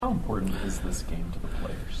How important is this game to the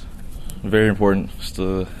players? Very important. It's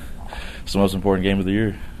the most important game of the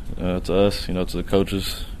year to us. To the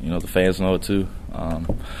coaches. The fans know it too. So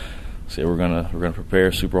yeah, we're gonna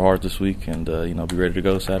prepare super hard this week and be ready to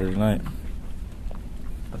go Saturday night.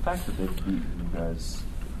 The fact that they've beaten you guys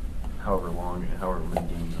however many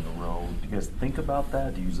games in a row, do you guys think about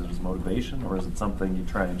that? Do you use it as motivation, or is it something you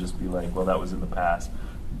try and just be like, well, that was in the past,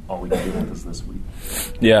 all we can deal with is this week?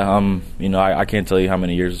 Yeah, I can't tell you how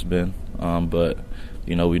many years it's been, but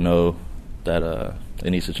we know that it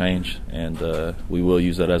needs to change, and we will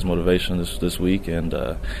use that as motivation this week, and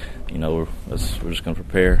we're just going to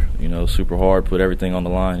prepare, super hard, put everything on the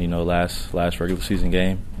line, last regular season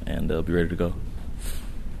game, and be ready to go.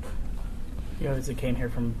 You obviously came here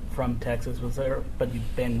from Texas, but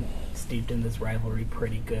you've been steeped in this rivalry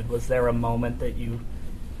pretty good. Was there a moment that you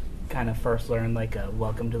kind of first learned, like a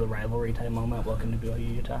welcome to the rivalry type moment, welcome to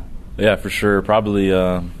BYU Utah? Yeah, for sure. Probably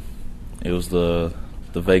it was the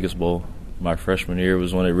Vegas Bowl. My freshman year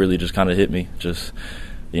was when it really just kind of hit me. Just,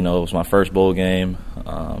 it was my first bowl game,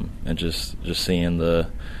 and just seeing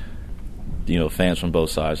the, fans from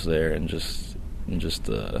both sides there, and just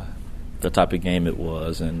the type of game it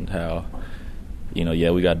was, and how,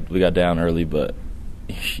 we got down early, but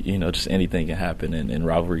just anything can happen in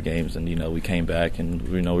rivalry games, and we came back, and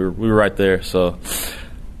we were right there. So,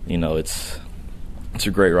 it's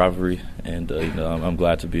a great rivalry, and I'm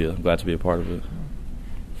glad to be a part of it.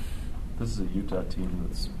 This is a Utah team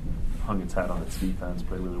that's hung its hat on its defense,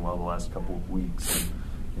 played really well the last couple of weeks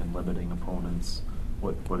in limiting opponents.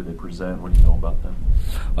 What do they present? What do you know about them?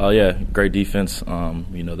 Yeah, great defense. They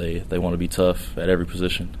want to be tough at every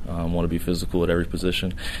position, want to be physical at every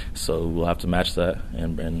position. So we'll have to match that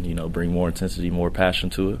and bring more intensity, more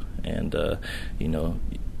passion to it, and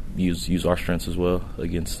use our strengths as well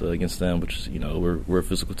against them, which is we're a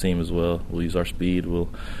physical team as well. We'll use our speed. We'll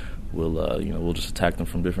just attack them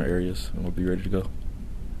from different areas, and we'll be ready to go.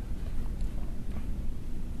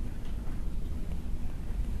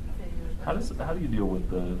 How do you deal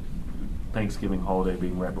with the Thanksgiving holiday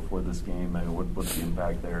being right before this game? What's the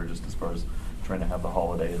impact there, just as far as trying to have the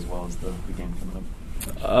holiday as well as the game coming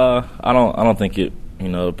up? I don't think it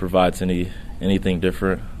provides anything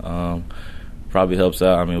different. Probably helps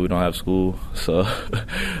out. I mean, we don't have school, so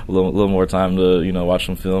a little more time to watch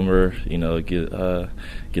some film or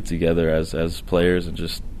get together as players and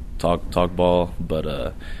just talk ball.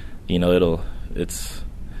 But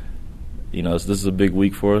this is a big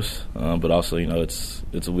week for us, but also it's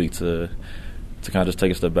a week to kind of just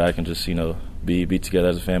take a step back and just be together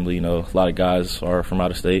as a family. A lot of guys are from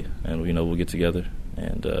out of state, and we'll get together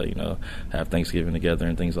and have Thanksgiving together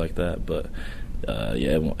and things like that. But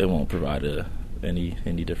it won't provide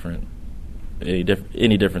any different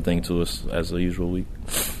thing to us as the usual week.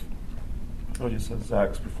 What do you say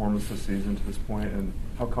Zach's performance this season to this point, and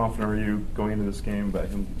how confident are you going into this game about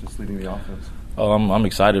him just leading the offense? Oh, I'm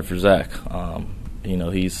excited for Zach.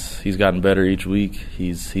 He's gotten better each week.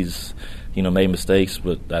 He's made mistakes,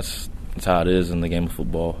 but that's how it is in the game of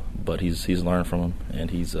football. But he's learned from them, and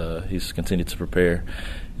he's continued to prepare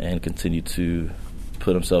and continue to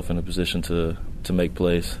put himself in a position to make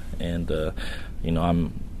plays. And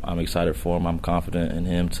I'm excited for him. I'm confident in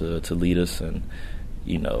him to lead us. And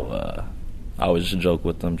I always just joke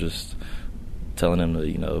with him, just telling him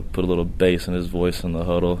to put a little bass in his voice in the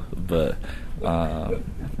huddle, but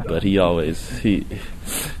he always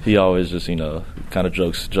just kind of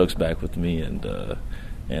jokes back with me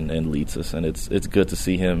and leads us, and it's good to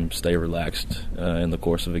see him stay relaxed in the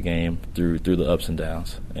course of a game through the ups and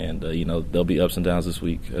downs, and there'll be ups and downs this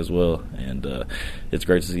week as well, and it's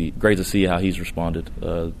great to see how he's responded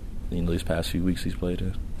these past few weeks he's played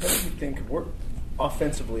in. What do you think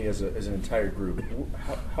offensively as an entire group?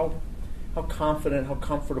 How confident, how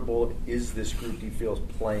comfortable is this group, do you feel,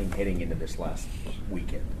 playing heading into this last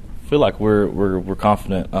weekend? I feel like we're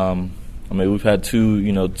confident. We've had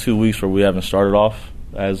two weeks where we haven't started off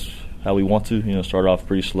as how we want to. Started off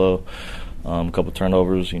pretty slow, a couple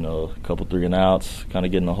turnovers, a couple 3 and outs, kind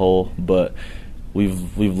of getting a hole. But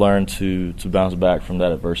we've learned to bounce back from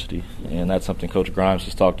that adversity, and that's something Coach Grimes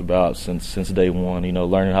has talked about since day one.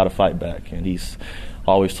 learning how to fight back, and he's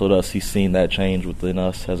always told us he's seen that change within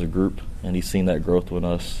us as a group, and he's seen that growth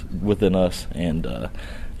within us, and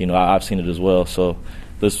I've seen it as well. So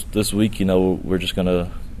this week, we're just gonna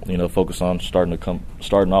focus on starting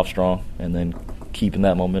off strong, and then keeping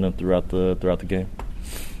that momentum throughout the game.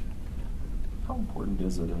 How important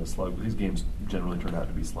is it in a slug? These games generally turn out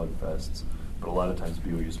to be slugfests, but a lot of times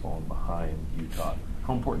BYU's falling behind Utah.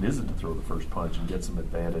 How important is it to throw the first punch and get some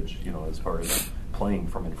advantage, as far as playing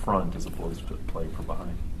from in front as opposed to playing from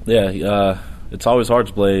behind? Yeah, it's always hard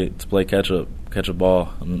to play catch up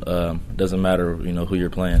ball. It doesn't matter who you're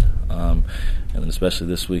playing, and especially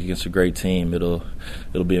this week against a great team. It'll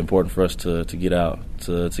be important for us to get out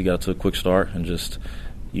to a quick start and just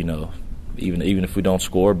even if we don't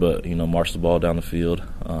score, but march the ball down the field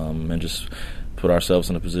and just put ourselves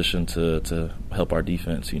in a position to help our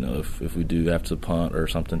defense. If we do have to punt or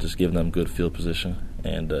something, just give them good field position.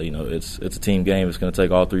 And it's a team game. It's going to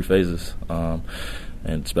take all three phases.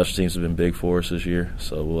 And special teams have been big for us this year,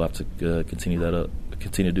 so we'll have to continue to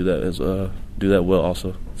do that well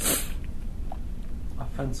also.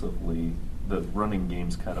 Offensively, the running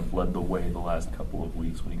game's kind of led the way the last couple of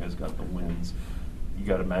weeks when you guys got the wins. You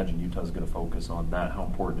got to imagine Utah's going to focus on that. How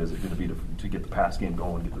important is it going to be to get the pass game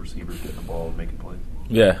going, get the receivers getting the ball and making plays?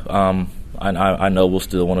 Yeah, I know we'll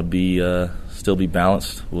still want to still be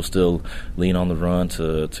balanced. We'll still lean on the run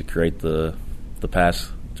to create the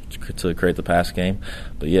pass game.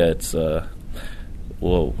 But yeah, it's as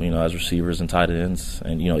receivers and tight ends,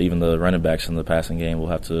 and even the running backs in the passing game, we'll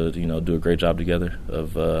have to do a great job together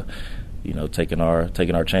of taking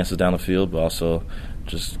our chances down the field, but also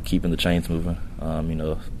just keeping the chains moving.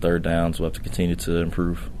 Third downs, we'll have to continue to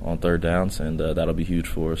improve on third downs, and that'll be huge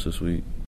for us this week.